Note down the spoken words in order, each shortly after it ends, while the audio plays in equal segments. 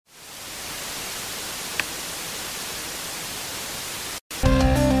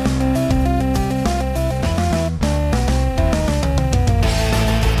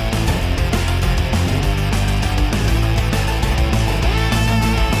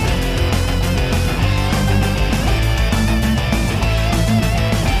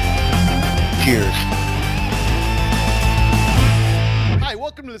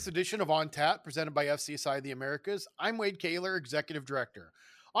edition of On Tap, presented by FCSI of the Americas. I'm Wade Kaler, Executive Director.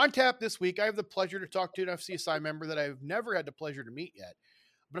 On Tap this week, I have the pleasure to talk to an FCSI member that I've never had the pleasure to meet yet,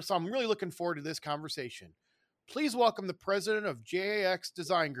 but so I'm really looking forward to this conversation. Please welcome the president of JAX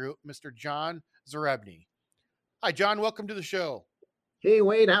Design Group, Mr. John Zarebny. Hi, John. Welcome to the show. Hey,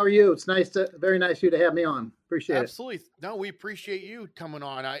 Wade. How are you? It's very nice of you to have me on. Appreciate it. Absolutely. No, we appreciate you coming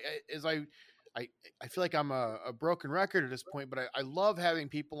on. I feel like I'm a broken record at this point, but I love having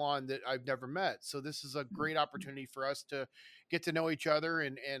people on that I've never met. So this is a great opportunity for us to get to know each other.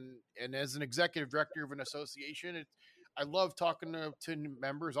 And as an executive director of an association, I love talking to new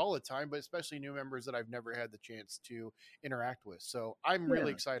members all the time, but especially new members that I've never had the chance to interact with. So I'm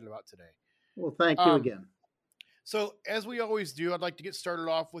really excited about today. Well, thank you again. So as we always do, I'd like to get started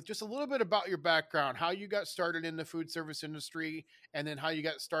off with just a little bit about your background, how you got started in the food service industry, and then how you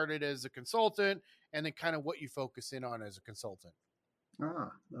got started as a consultant, and then kind of what you focus in on as a consultant.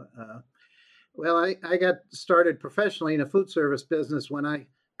 Well, I got started professionally in the food service business when I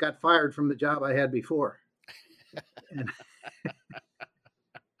got fired from the job I had before.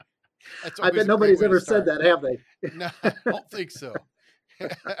 I bet nobody's ever said that, have they? No, I don't think so.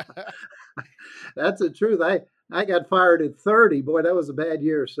 That's the truth. I got fired at 30. Boy, that was a bad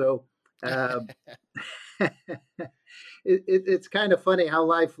year. So it's kind of funny how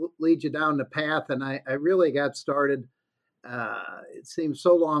life leads you down the path. And I really got started, it seems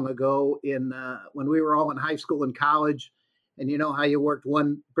so long ago, when we were all in high school and college. And you know how you worked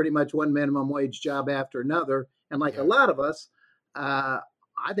pretty much one minimum wage job after another. And like a lot of us, I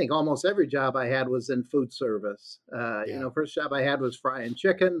think almost every job I had was in food service. First job I had was frying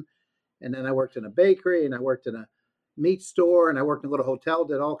chicken. And then I worked in a bakery, and I worked in a meat store, and I worked in a little hotel,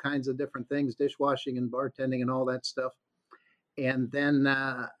 did all kinds of different things, dishwashing and bartending and all that stuff. And then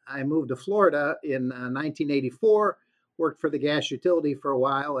I moved to Florida in 1984, worked for the gas utility for a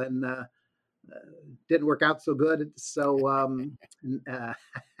while, and didn't work out so good. So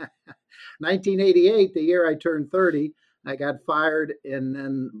 1988, the year I turned 30, I got fired.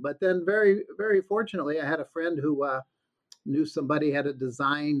 But then very, very fortunately, I had a friend who knew somebody had a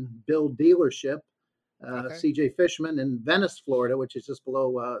design build dealership, CJ Fishman in Venice, Florida, which is just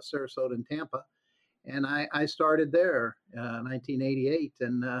below Sarasota and Tampa. And I started there in 1988,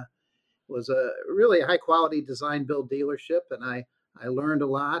 and was a really high quality design build dealership. And I learned a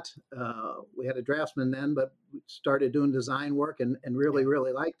lot. We had a draftsman then, but we started doing design work and really,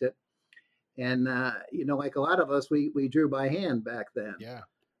 really liked it. And, like a lot of us, we drew by hand back then. Yeah.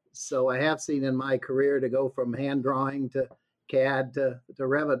 So I have seen in my career to go from hand drawing to CAD to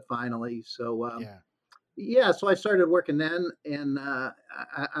Revit finally. So, so I started working then, and I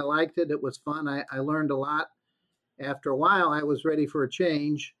liked it. It was fun. I learned a lot. After a while, I was ready for a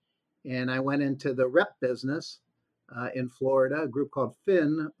change, and I went into the rep business in Florida, a group called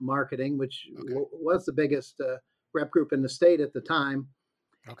Finn Marketing, which was the biggest rep group in the state at the time.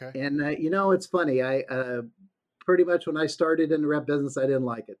 Okay. And, it's funny. I pretty much when I started in the rep business, I didn't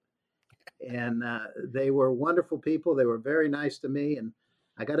like it. And they were wonderful people. They were very nice to me. And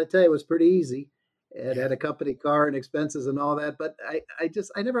I got to tell you, it was pretty easy. It had a company car and expenses and all that. But I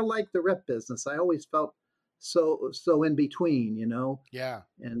never liked the rep business. I always felt so in between, Yeah.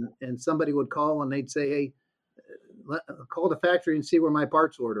 And somebody would call and they'd say, hey, call the factory and see where my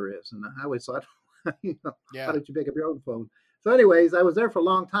parts order is. And I always thought, why don't you pick up your own phone? So anyways, I was there for a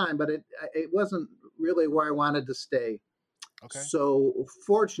long time, but it wasn't really where I wanted to stay. Okay. So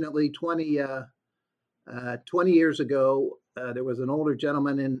fortunately, 20 years ago, there was an older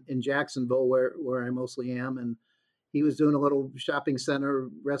gentleman in Jacksonville where I mostly am, and he was doing a little shopping center,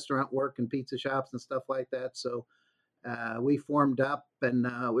 restaurant work and pizza shops and stuff like that. So we formed up, and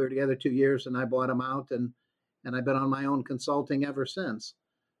we were together 2 years, and I bought him out, and I've been on my own consulting ever since.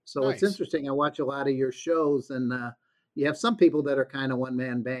 So It's interesting. I watch a lot of your shows, and you have some people that are kind of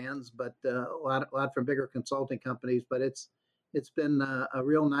one-man bands, but a lot from bigger consulting companies. But it's been a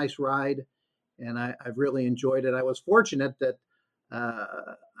real nice ride, and I've really enjoyed it. I was fortunate that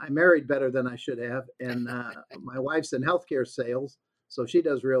I married better than I should have, and my wife's in healthcare sales, so she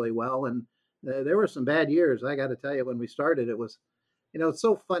does really well. And there were some bad years, I got to tell you. When we started, it was, it's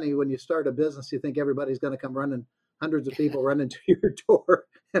so funny when you start a business, you think everybody's going to come running, hundreds of people running to your door,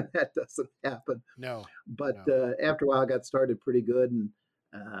 and that doesn't happen. No. But after a while, I got started pretty good, and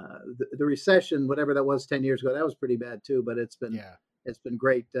the recession, whatever that was 10 years ago, that was pretty bad too. But it's been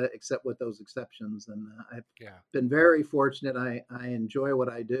great, except with those exceptions. And I've been very fortunate. I enjoy what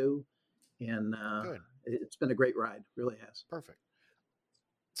I do, and it's been a great ride. Really has. Perfect.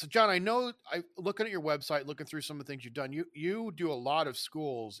 So, John, I know looking at your website, looking through some of the things you've done, you do a lot of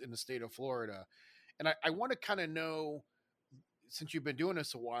schools in the state of Florida. And I want to kind of know since you've been doing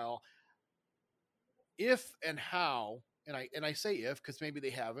this a while, if and how, and I say if because maybe they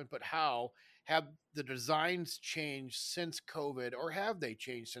haven't, but how have the designs changed since COVID, or have they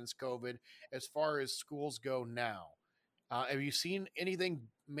changed since COVID as far as schools go now? Have you seen anything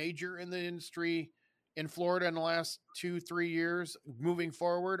major in the industry in Florida in the last 2, 3 years moving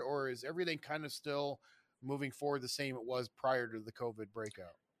forward, or is everything kind of still moving forward the same it was prior to the COVID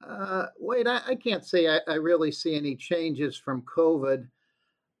breakout? Wait, I can't say I really see any changes from COVID,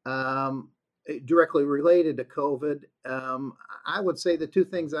 um, directly related to COVID. I would say the two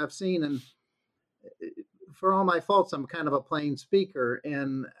things I've seen, and for all my faults, I'm kind of a plain speaker,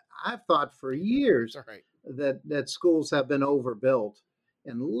 and I've thought for It's years all right. that schools have been overbuilt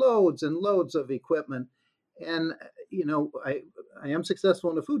and loads of equipment. And I am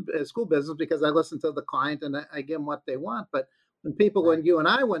successful in the food school business because I listen to the client and I give them what they want. But when Right. you and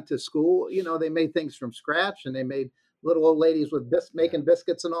I went to school, they made things from scratch, and they made little old ladies with Yeah. making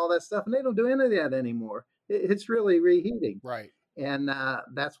biscuits and all that stuff, and they don't do any of that anymore. It's really reheating, Right. and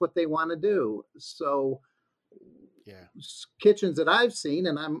that's what they want to do. So Yeah. kitchens that I've seen,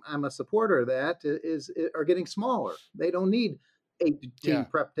 and I'm a supporter of that, are getting smaller. They don't need 18 Yeah.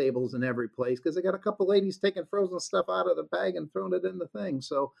 prep tables in every place because they got a couple ladies taking frozen stuff out of the bag and throwing it in the thing.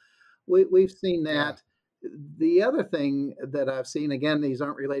 So we've seen Yeah. that. The other thing that I've seen, again, these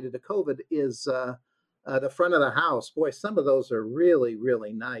aren't related to COVID, is the front of the house. Boy, some of those are really,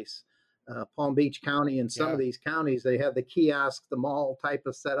 really nice. Palm Beach County and some of Yeah. these counties, they have the kiosk, the mall type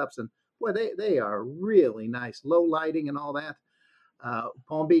of setups, and boy, they are really nice. Low lighting and all that.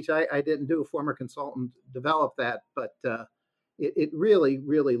 Palm Beach, I didn't do. A former consultant developed that, but it really,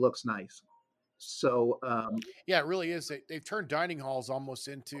 really looks nice. So, Yeah, it really is. They've turned dining halls almost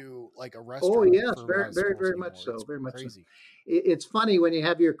into like a oh restaurant yes, for very, very, schools very much anymore. so, It's very much so. crazy. It's funny when you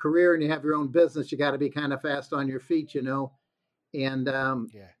have your career and you have your own business, you got to be kind of fast on your feet. And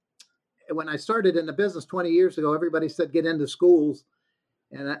Yeah. when I started in the business 20 years ago, everybody said get into schools,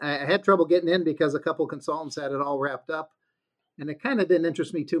 and I had trouble getting in because a couple consultants had it all wrapped up, and it kind of didn't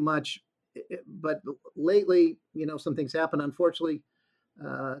interest me too much. But lately, some things happened. Unfortunately,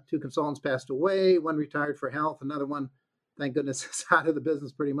 two consultants passed away. One retired for health. Another one, thank goodness, is out of the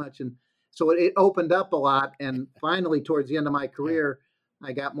business pretty much. And so it opened up a lot. And finally, towards the end of my Yeah. career,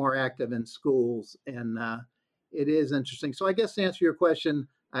 I got more active in schools, and it is interesting. So I guess to answer your question,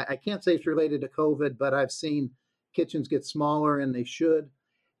 I can't say it's related to COVID, but I've seen kitchens get smaller, and they should.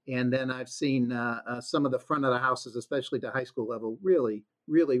 And then I've seen some of the front of the houses, especially to high school level, really,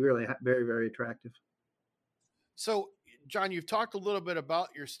 really, really very, very attractive. So, John, you've talked a little bit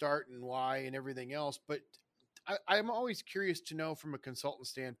about your start and why and everything else, but I'm always curious to know from a consultant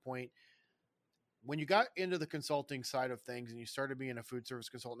standpoint, when you got into the consulting side of things and you started being a food service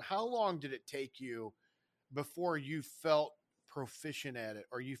consultant, how long did it take you before you felt proficient at it,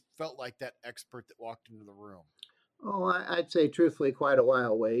 or you felt like that expert that walked into the room? Oh, I'd say truthfully, quite a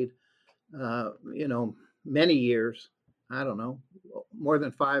while, Wade. Many years. I don't know, more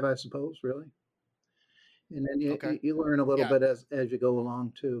than five, I suppose, really. And then Okay. you learn a little Yeah. bit as you go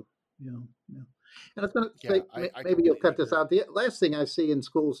along too. Yeah. And I was going to Yeah. say, I maybe you'll completely cut this agree. out. The last thing I see in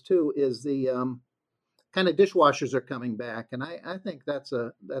schools too is the kind of dishwashers are coming back, and I think that's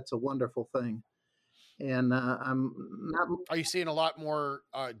a wonderful thing. And I'm not. Are you seeing a lot more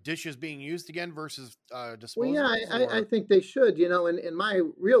dishes being used again versus Well, yeah, disposables, I or? think they should. In my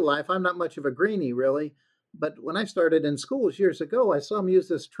real life, I'm not much of a greenie, really. But when I started in schools years ago, I saw them use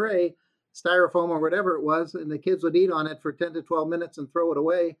this tray, styrofoam or whatever it was, and the kids would eat on it for 10 to 12 minutes and throw it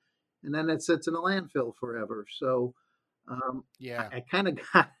away. And then it sits in a landfill forever. So Yeah. I kind of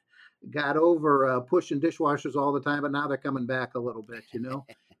got over pushing dishwashers all the time, but now they're coming back a little bit. And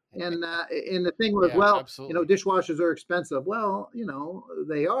the thing was, Yeah, well, absolutely. dishwashers are expensive. Well,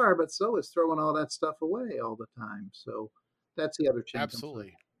 they are, but so is throwing all that stuff away all the time. So that's the other change I'm sorry.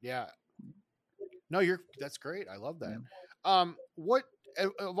 Absolutely. Yeah. No, that's great. I love that. Yeah. What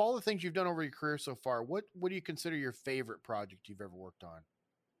of all the things you've done over your career so far, what do you consider your favorite project you've ever worked on?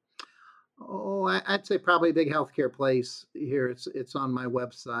 Oh, I'd say probably a big healthcare place here. It's on my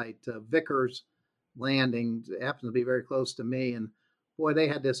website, Vickers Landing. It happens to be very close to me, and boy, they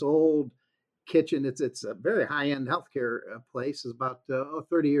had this old kitchen. It's a very high end healthcare place. It's about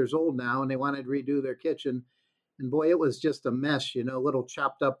 30 years old now, and they wanted to redo their kitchen. And boy, it was just a mess. Little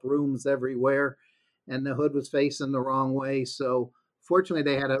chopped up rooms everywhere, and the hood was facing the wrong way. So fortunately,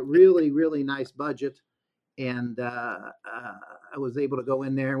 they had a really really nice budget, and I was able to go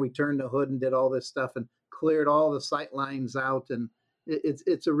in there and we turned the hood and did all this stuff and cleared all the sight lines out, and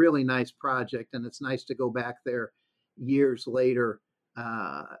it's a really nice project, and it's nice to go back there years later,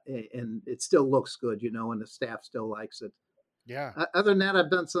 and it still looks good, and the staff still likes it. Yeah. Other than that,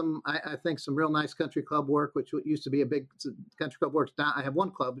 I've done some, I think, some real nice country club work, which used to be a big country club work. Down, I have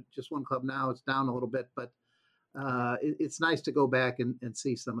one club, just one club now. It's down a little bit, but Okay. it's nice to go back and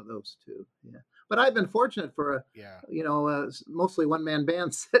see some of those too. Yeah, but I've been fortunate for Yeah. mostly one man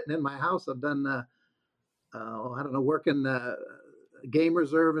band sitting in my house. I've done I don't know, working game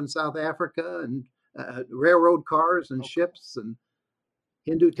reserve in South Africa and railroad cars and Oh, cool. ships and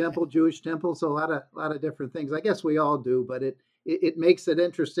Hindu temple, Jewish temple, so a lot of different things. I guess we all do, but it makes it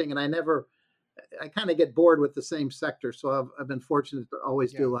interesting. And I kind of get bored with the same sector, so I've been fortunate to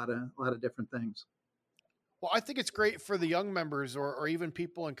always do Yeah. a lot of different things. Well, I think it's great for the young members or even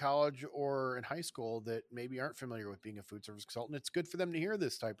people in college or in high school that maybe aren't familiar with being a food service consultant. It's good for them to hear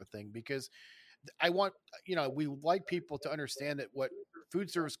this type of thing because I want, we like people to understand that what food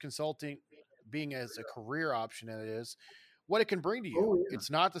service consulting being as a career option that it is, what it can bring to you. Oh yeah, It's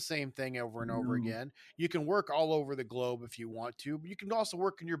not the same thing over and over no, again. You can work all over the globe if you want to, but you can also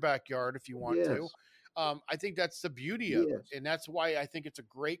work in your backyard if you want to. yes, I think that's the beauty of it. yes, And that's why I think it's a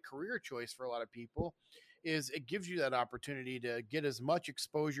great career choice for a lot of people is it gives you that opportunity to get as much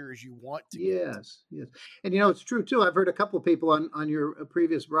exposure as you want to get. yes, yes. And it's true too. I've heard a couple of people on your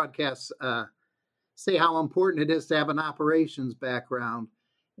previous broadcasts say how important it is to have an operations background.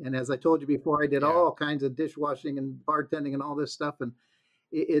 And as I told you before, I did Yeah. all kinds of dishwashing and bartending and all this stuff. And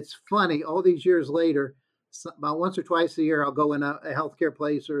it's funny, all these years later, about once or twice a year, I'll go in a healthcare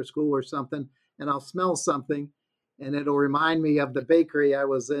place or a school or something, and I'll smell something, and it'll remind me of the bakery I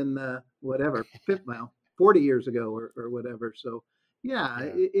was in, whatever, 40 years ago or whatever. So, yeah,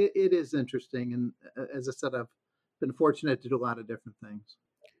 Yeah. it is interesting. And as I said, I've been fortunate to do a lot of different things.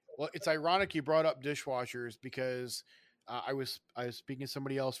 Well, it's ironic you brought up dishwashers because I was speaking to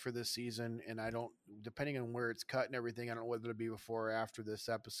somebody else for this season, and I don't, depending on where it's cut and everything, I don't know whether to be before or after this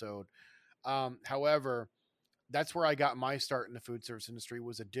episode. However, that's where I got my start in the food service industry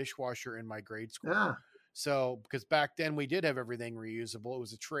was a dishwasher in my grade school. Ah, So because back then we did have everything reusable, it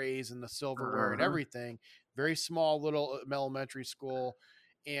was the trays and the silverware and uh-huh. everything. Very small little elementary school,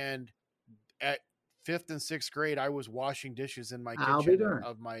 and at fifth and sixth grade, I was washing dishes in my I'll be kitchen darned.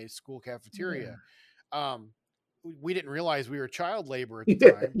 of my school Yeah. cafeteria. Um, we didn't realize we were child labor at the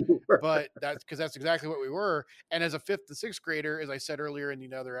Yeah, time, you were. but that's because that's exactly what we were. And as a fifth and sixth grader, as I said earlier in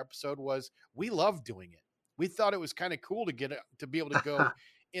the other episode, was we loved doing it. We thought it was kind of cool to to be able to go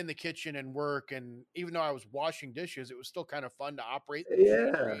in the kitchen and work. And even though I was washing dishes, it was still kind of fun to operate the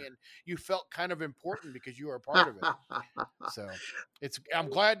Yeah. machinery, and you felt kind of important because you were a part of it. So I'm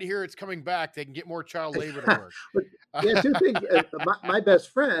glad to hear it's coming back. They can get more child labor to work. But yeah, two things. My best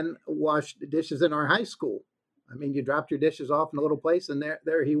friend washed dishes in our high school. I mean, you dropped your dishes off in a little place, and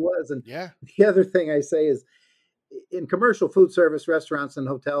there he was. And Yeah. the other thing I say is, in commercial food service restaurants and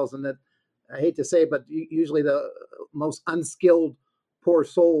hotels, and that I hate to say, but usually the most unskilled poor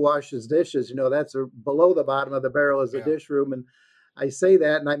soul washes dishes. That's below the bottom of the barrel is a Yeah. dish room, and I say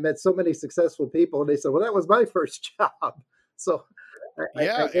that, and I met so many successful people, and they said, "Well, that was my first job." So I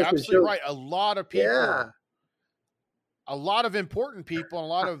Yeah, guess it absolutely shows. right. Yeah, A lot of important people, and a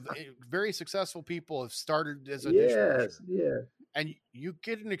lot of very successful people have started as a yes, dishwasher. yeah, And you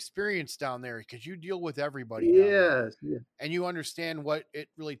get an experience down there because you deal with everybody down there yes, yeah. and you understand what it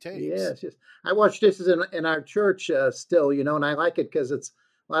really takes. Yes, yes. I watch dishes in our church still, and I like it because it's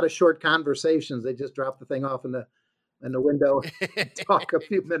a lot of short conversations. They just drop the thing off in the window and talk a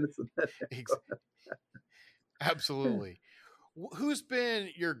few minutes, and then Ex- Absolutely. Who's been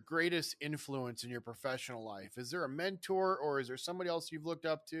your greatest influence in your professional life? Is there a mentor or is there somebody else you've looked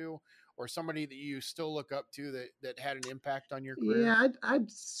up to or somebody that you still look up to that had an impact on your career? yeah, I'd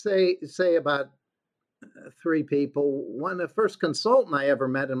say about three people. One, the first consultant I ever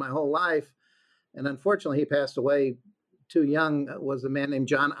met in my whole life, and unfortunately he passed away too young, was a man named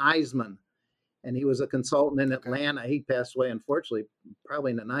John Eisman, and he was a consultant in Okay. Atlanta. He passed away, unfortunately,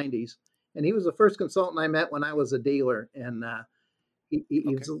 probably in the '90s, and he was the first consultant I met when I was a dealer, and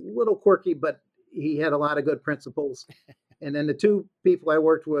he was Okay. a little quirky, but he had a lot of good principles. And then the two people I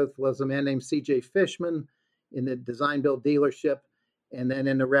worked with was a man named C.J. Fishman in the design build dealership, and then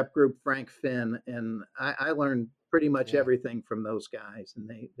in the rep group Frank Finn. And I learned pretty much Yeah. everything from those guys, and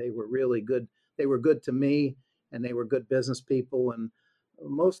they were really good. They were good to me, and they were good business people. And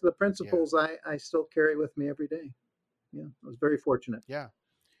most of the Yeah. principles I still carry with me every day. Yeah, I was very fortunate. Yeah.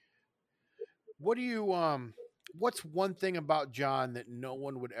 What do you what's one thing about John that no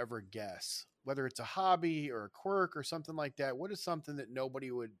one would ever guess? Whether it's a hobby or a quirk or something like that, what is something that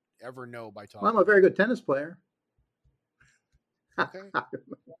nobody would ever know by Well, I'm a talking to very him? good tennis player. Okay. A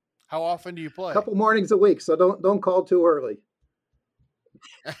How often do you play? couple mornings a week, so don't call too early.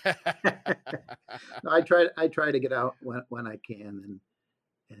 No, I try to get out when I can,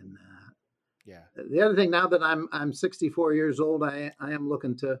 and Yeah. the other thing, now that I'm 64 years old, I am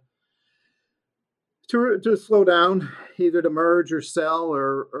looking to slow down, either to merge or sell,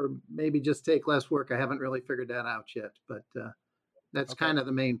 or maybe just take less work. I haven't really figured that out yet, but that's Okay. kind of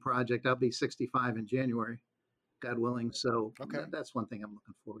the main project. I'll be 65 in January, God willing. So Okay. that's one thing I'm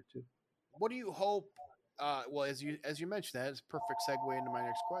looking forward to. What do you hope? Well, as you mentioned, that is a perfect segue into my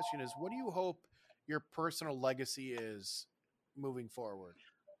next question: is what do you hope your personal legacy is moving forward?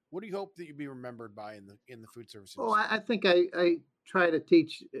 What do you hope that you be remembered by in the food service Oh, industry? I think I try to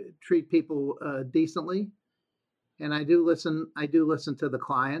treat people decently, and I do listen to the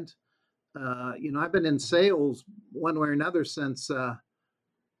client. I've been in Hmm. sales one way or another since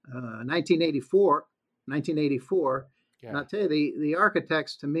 1984. 1984, and Yeah. I'll tell you, the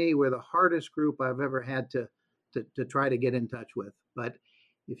architects to me were the hardest group I've ever had to try to get in touch with. But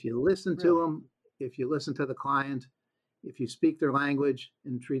if you listen to Really? them, if you listen to the client, if you speak their language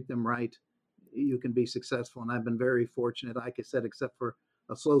and treat them right, you can be successful. And I've been very fortunate, like I said, except for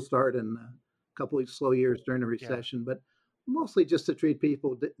a slow start and a couple of slow years during the Yeah. recession, but mostly just to treat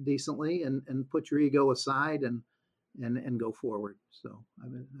people decently and put your ego aside and go forward. So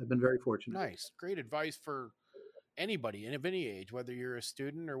I've been very fortunate. Nice. Great advice for anybody and of any age, whether you're a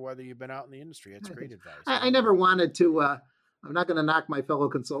student or whether you've been out in the industry. It's I great think so. advice. I I love never that. wanted to. I'm not going to knock my fellow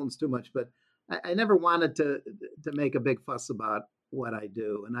consultants too much, but I never wanted to make a big fuss about what I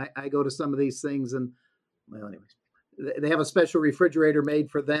do. And I go to some of these things, and well, anyways, they have a special refrigerator made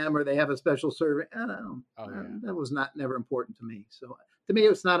for them, or they have a special serving. I don't know. Oh yeah. That was not never important to me. So to me,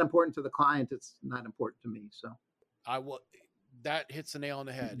 it's not important to the client. It's not important to me. So I will. That hits the nail on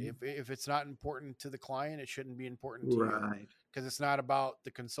the head. mhm. If it's not important to the client, it shouldn't be important to you, Right. because it's not about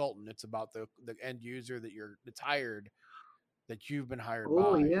the consultant. It's about the end user that's hired, that you've been hired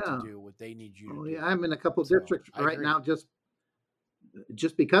Oh by to yeah. do what they need you to Oh do. yeah. I'm in a couple So districts I right agree. now just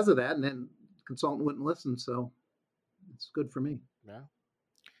because of that, and then the consultant wouldn't listen. So it's good for me. Yeah.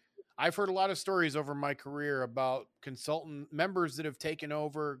 I've heard a lot of stories over my career about consultant members that have taken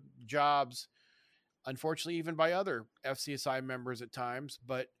over jobs, unfortunately, even by other FCSI members at times.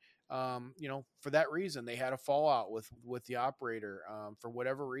 But for that reason, they had a fallout with the operator, for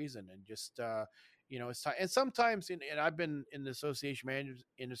whatever reason, and just it's time. And sometimes, and I've been in the association management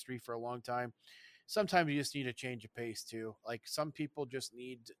industry for a long time. Sometimes you just need a change of pace too. Like some people just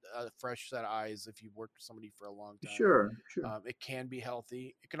need a fresh set of eyes. If you've worked with somebody for a long time, Sure, sure. it can be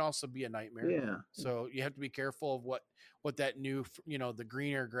healthy. It can also be a nightmare. Yeah, yeah. So you have to be careful of what that new, the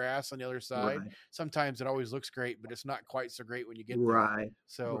greener grass on the other side. Right, Sometimes it always looks great, but it's not quite so great when you get there. right,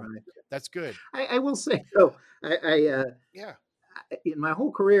 So right. that's good. I will say though, Yeah. in my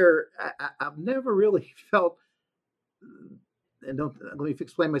whole career, I've never really felt, and don't let me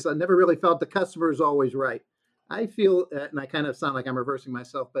explain myself. I never really felt the customer is always right. I feel, and I kind of sound like I'm reversing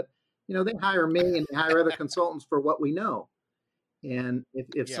myself, but they hire me and they hire other consultants for what we know. And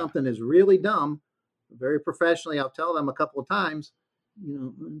if Yeah. something is really dumb, very professionally, I'll tell them a couple of times,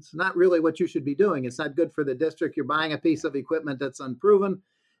 it's not really what you should be doing. It's not good for the district. You're buying a piece Yeah. of equipment that's unproven.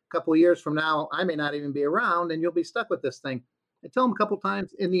 A couple of years from now, I may not even be around, and you'll be stuck with this thing. I tell them a couple of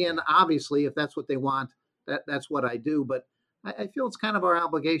times. In the end, Yeah. obviously, if that's what they want, that's what I do. But I feel it's kind of our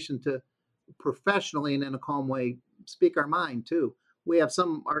obligation to professionally and in a calm way speak our mind too. We have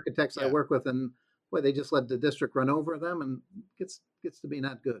some architects I Yeah. work with, and boy, they just let the district run over them, and gets to be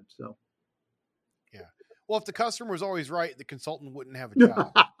not good. So Yeah. Well, if the customer was always right, the consultant wouldn't have a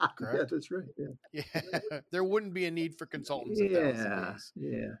job. yeah, Correct. that's right. Yeah, Yeah. There wouldn't be a need for consultants if that was the yeah, case.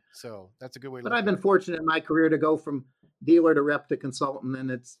 yeah. So that's a good way to But look I've been at it. fortunate in my career to go from dealer to rep to consultant, and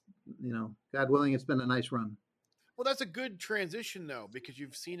it's God willing, it's been a nice run. Well, that's a good transition though, because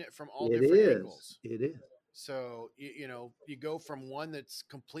you've seen it from all It different is. angles. It is. So you go from one that's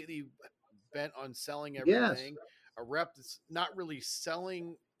completely bent on selling Yes. everything, a rep that's not really Yeah.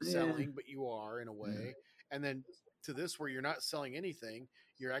 selling, but you are in a Yeah. way, and then to this where you're not selling anything,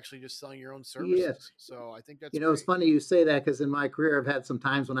 you're actually just selling your own Yes. services. So I think that's It's great. funny you say that because in my career, I've had some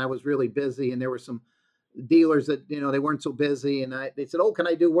times when I was really busy, and there were some dealers that they weren't so busy, and they said, "Oh, can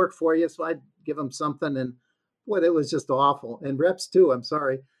I do work for you?" So I'd give them something, and boy, that was just awful. And reps too. I'm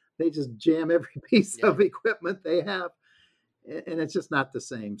sorry, they just jam every piece Yeah, of equipment they have, and it's just not the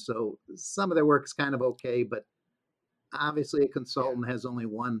same. So some of their work's kind of okay, but obviously, a yeah, consultant has only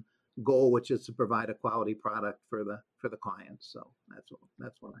one goal, which is to provide a quality product for the client. So that's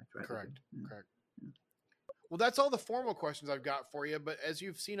what I try to do. correct, Yeah. correct. Well, that's all the formal questions I've got for you. But as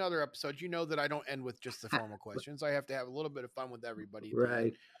you've seen other episodes, you know that I don't end with just the formal questions. I have to have a little bit of fun with everybody at the end.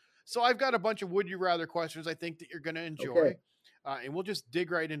 Right. So I've got a bunch of would you rather questions I think that you're going to Okay. enjoy. and we'll just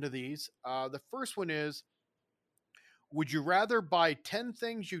dig right into these. The first one is, would you rather buy 10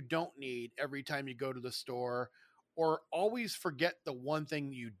 things you don't need every time you go to the store, or always forget the one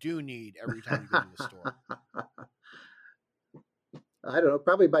thing you do need every time you go to the store? I don't know.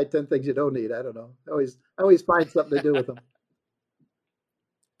 Probably buy 10 things you don't need. I don't know. I always find something to do with them.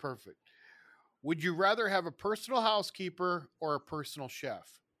 Perfect. Would you rather have a personal housekeeper or a personal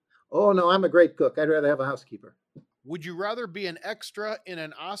chef? Oh, no, I'm a great cook. I'd rather have a housekeeper. Would you rather be an extra in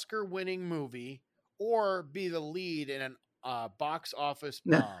an Oscar-winning movie or be the lead in an box office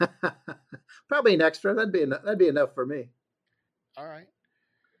bomb? Probably an extra. That'd be enough for me. All right.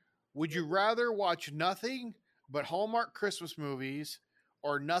 Would you rather watch nothing but Hallmark Christmas movies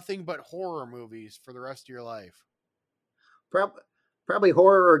or nothing but horror movies for the rest of your life? Probably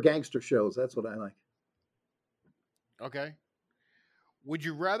horror or gangster shows. That's what I like. Okay. Would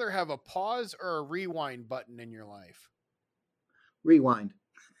you rather have a pause or a rewind button in your life? Rewind.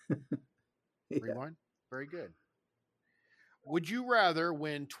 Yeah. Rewind? Very good. Would you rather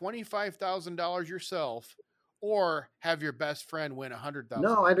win $25,000 yourself or have your best friend win $100,000?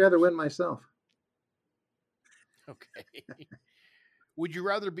 No, I'd rather win myself. Okay. Would you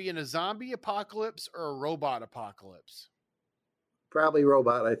rather be in a zombie apocalypse or a robot apocalypse? Probably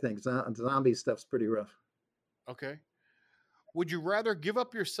robot, I think. Zombie stuff's pretty rough. Okay. Would you rather give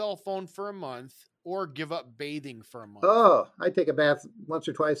up your cell phone for a month or give up bathing for a month? Oh, I take a bath once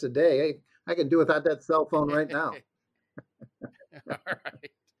or twice a day. I can do without that cell phone right now. All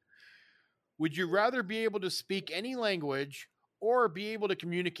right. Would you rather be able to speak any language or be able to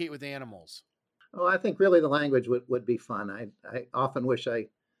communicate with animals? Oh, I think really the language would be fun. I often wish I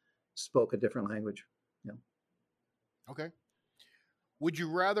spoke a different language. Yeah. Okay. Would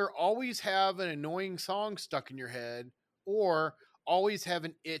you rather always have an annoying song stuck in your head or always have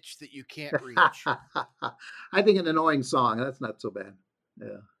an itch that you can't reach? I think an annoying song. That's not so bad.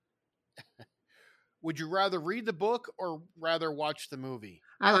 Yeah. Would you rather read the book or rather watch the movie?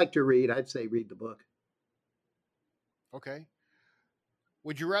 I like to read. I'd say read the book. Okay.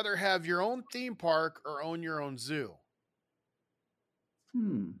 Would you rather have your own theme park or own your own zoo?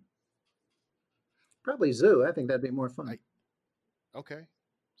 Probably zoo. I think that'd be more fun. Okay.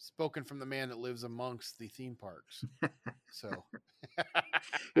 Spoken from the man that lives amongst the theme parks. So,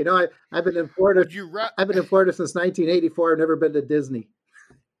 I've been in Florida. I've been in Florida since 1984. I've never been to Disney.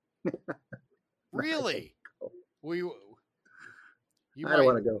 Really? Well, you I don't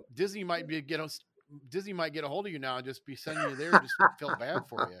want to go. Disney might get a hold of you now and just be sending you there. Just feel bad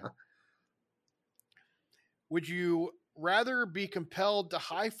for you. Would you rather be compelled to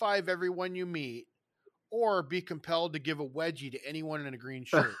high five everyone you meet, or be compelled to give a wedgie to anyone in a green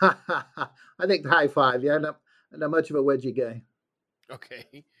shirt? I think high five. Yeah, I'm not much of a wedgie guy.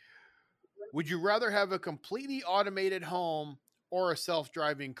 Okay. Would you rather have a completely automated home or a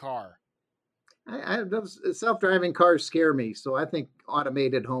self-driving car? Those self-driving cars scare me, so I think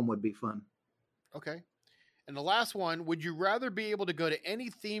automated home would be fun. Okay. And the last one, would you rather be able to go to any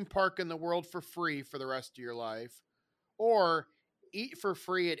theme park in the world for free for the rest of your life, or eat for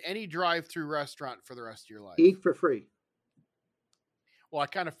free at any drive-through restaurant for the rest of your life? Eat for free. Well, I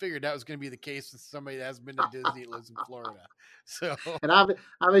kind of figured that was going to be the case with somebody that hasn't been to Disney that lives in Florida. So, and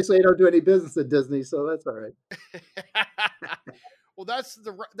obviously I don't do any business at Disney, so that's all right. Well, that's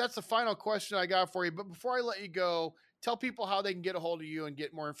the final question I got for you. But before I let you go, tell people how they can get a hold of you and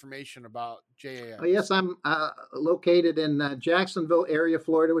get more information about JAX. Oh, yes, I'm located in Jacksonville area,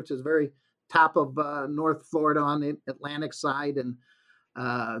 Florida, which is very top of North Florida on the Atlantic side. And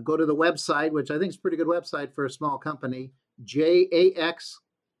go to the website, which I think is a pretty good website for a small company,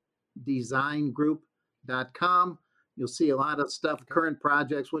 jaxdesigngroup.com. You'll see a lot of stuff, current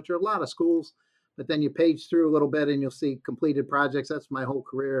projects, which are a lot of schools. But then you page through a little bit and you'll see completed projects. That's my whole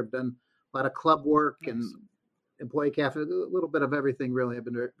career. I've done a lot of club work and employee cafe, a little bit of everything, really. I've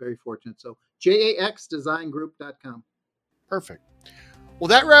been very, very fortunate. So jaxdesigngroup.com. Perfect. Well,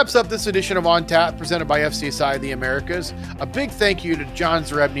 that wraps up this edition of On Tap presented by FCSI of the Americas. A big thank you to John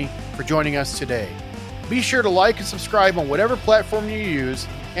Zarebny for joining us today. Be sure to like and subscribe on whatever platform you use.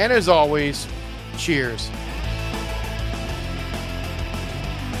 And as always, cheers.